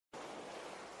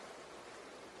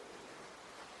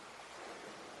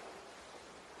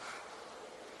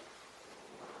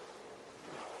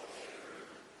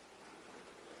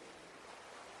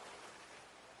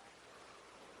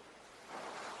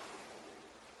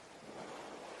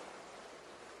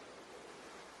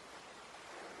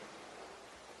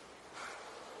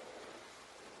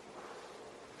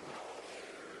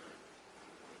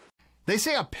They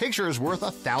say a picture is worth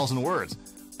 1,000 words,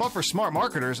 but for smart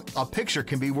marketers, a picture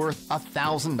can be worth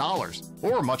 $1,000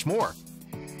 or much more.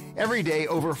 Every day,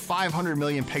 over 500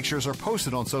 million pictures are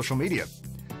posted on social media.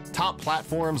 Top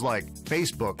platforms like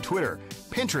Facebook, Twitter,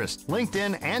 Pinterest,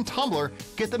 LinkedIn, and Tumblr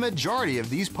get the majority of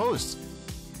these posts.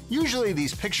 Usually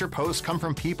these picture posts come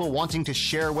from people wanting to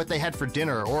share what they had for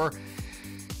dinner or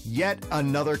yet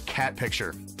another cat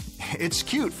picture. It's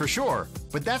cute for sure,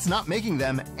 but that's not making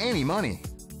them any money.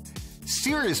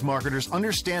 Serious marketers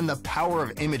understand the power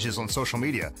of images on social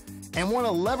media and want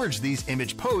to leverage these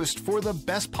image posts for the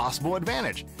best possible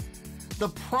advantage. The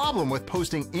problem with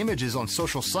posting images on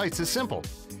social sites is simple.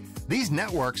 These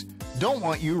networks don't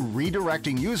want you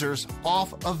redirecting users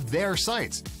off of their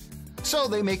sites. So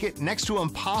they make it next to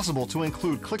impossible to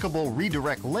include clickable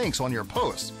redirect links on your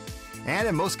posts. And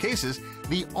in most cases,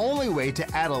 the only way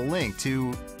to add a link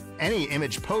to any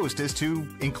image post is to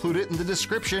include it in the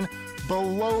description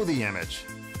below the image.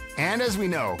 And as we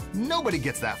know, nobody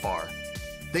gets that far.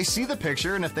 They see the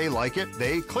picture, and if they like it,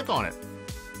 they click on it.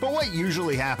 But what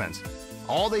usually happens?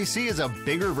 All they see is a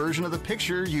bigger version of the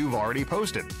picture you've already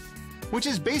posted, which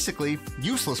is basically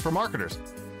useless for marketers.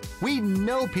 We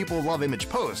know people love image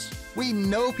posts. We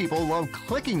know people love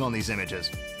clicking on these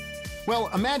images. Well,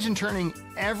 imagine turning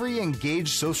every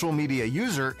engaged social media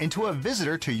user into a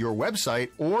visitor to your website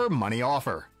or money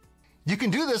offer. You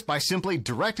can do this by simply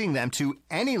directing them to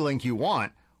any link you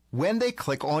want when they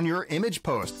click on your image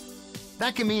post.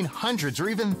 That can mean hundreds or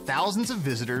even thousands of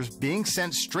visitors being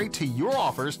sent straight to your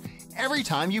offers every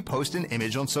time you post an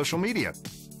image on social media.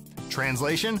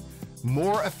 Translation: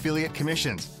 more affiliate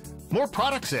commissions, more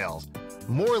product sales,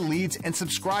 more leads and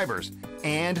subscribers,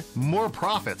 and more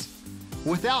profits,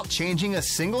 without changing a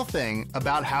single thing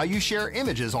about how you share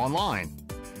images online.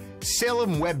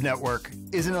 Salem Web Network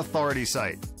is an authority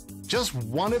site. Just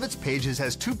one of its pages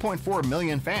has 2.4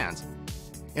 million fans.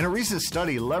 In a recent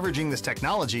study leveraging this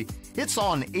technology, it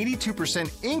saw an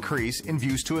 82% increase in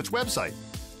views to its website,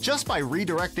 just by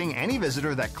redirecting any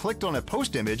visitor that clicked on a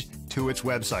post image to its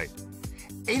website.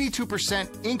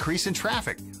 82% increase in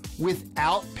traffic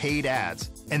without paid ads,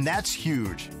 and that's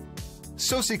huge.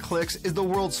 SociClicks is the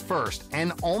world's first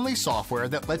and only software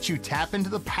that lets you tap into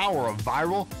the power of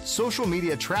viral social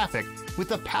media traffic with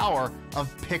the power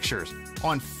of pictures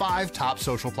on 5 top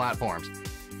social platforms.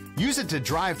 Use it to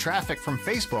drive traffic from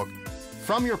Facebook,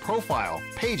 from your profile,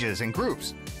 pages, and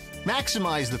groups.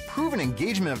 Maximize the proven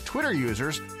engagement of Twitter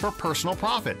users for personal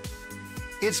profit.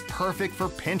 It's perfect for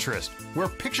Pinterest, where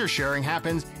picture sharing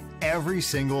happens every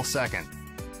single second.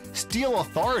 Steal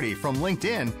authority from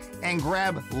LinkedIn and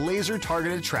grab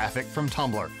laser-targeted traffic from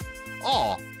Tumblr,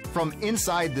 all from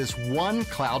inside this one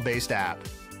cloud-based app.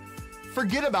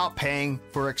 Forget about paying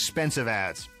for expensive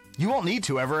ads. You won't need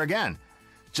to ever again.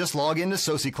 Just log into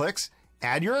SociClicks,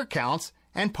 add your accounts,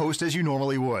 and post as you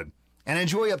normally would, and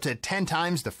enjoy up to 10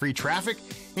 times the free traffic,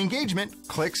 engagement,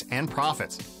 clicks, and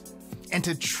profits. And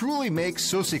to truly make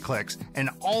SociClicks an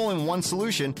all-in-one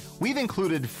solution, we've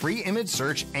included free image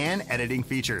search and editing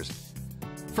features.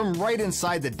 From right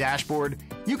inside the dashboard,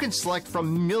 you can select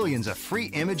from millions of free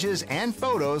images and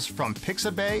photos from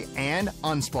Pixabay and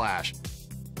Unsplash.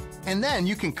 And then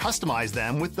you can customize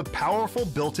them with the powerful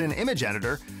built-in image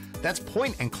editor that's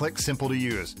point-and-click simple to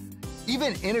use.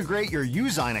 Even integrate your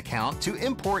Usign account to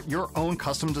import your own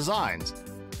custom designs.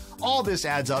 All this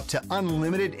adds up to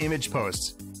unlimited image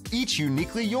posts, each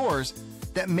uniquely yours,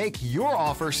 that make your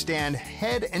offer stand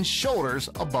head and shoulders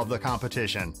above the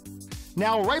competition.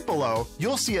 Now, right below,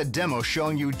 you'll see a demo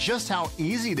showing you just how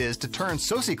easy it is to turn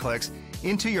SociClicks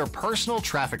into your personal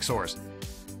traffic source.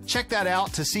 Check that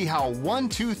out to see how 1,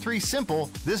 2, 3 simple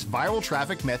this viral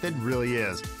traffic method really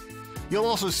is. You'll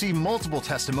also see multiple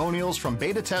testimonials from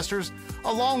beta testers,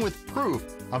 along with proof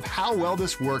of how well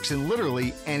this works in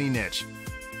literally any niche.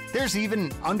 There's even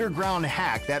an underground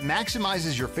hack that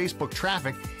maximizes your Facebook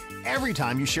traffic every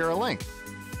time you share a link.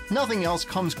 Nothing else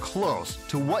comes close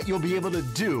to what you'll be able to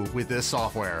do with this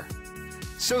software.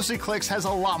 SociClicks has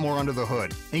a lot more under the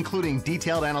hood, including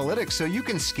detailed analytics so you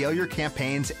can scale your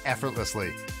campaigns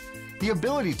effortlessly. The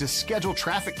ability to schedule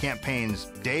traffic campaigns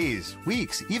days,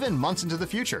 weeks, even months into the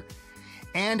future.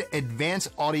 And advanced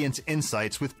audience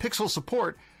insights with pixel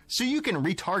support so you can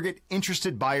retarget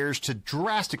interested buyers to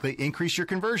drastically increase your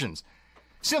conversions.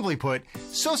 Simply put,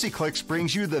 SociClicks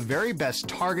brings you the very best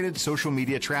targeted social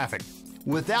media traffic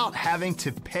without having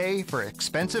to pay for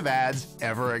expensive ads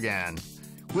ever again.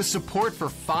 With support for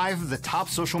 5 of the top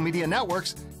social media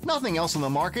networks, nothing else on the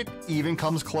market even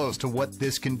comes close to what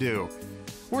this can do.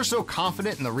 We're so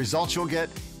confident in the results you'll get,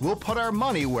 we'll put our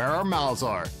money where our mouths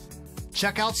are.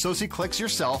 Check out SociClicks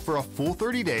yourself for a full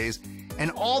 30 days,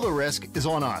 and all the risk is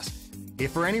on us.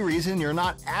 If for any reason you're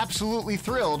not absolutely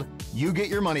thrilled, you get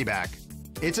your money back.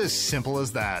 It's as simple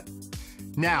as that.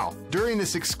 Now, during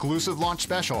this exclusive launch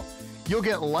special, you'll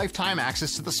get lifetime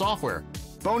access to the software,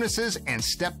 bonuses, and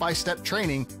step-by-step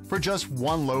training for just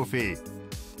one low fee.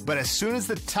 But as soon as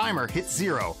the timer hits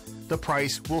 0, the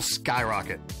price will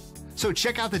skyrocket. So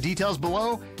check out the details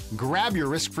below, grab your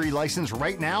risk-free license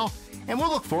right now, and we'll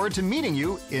look forward to meeting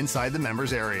you inside the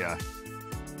members area.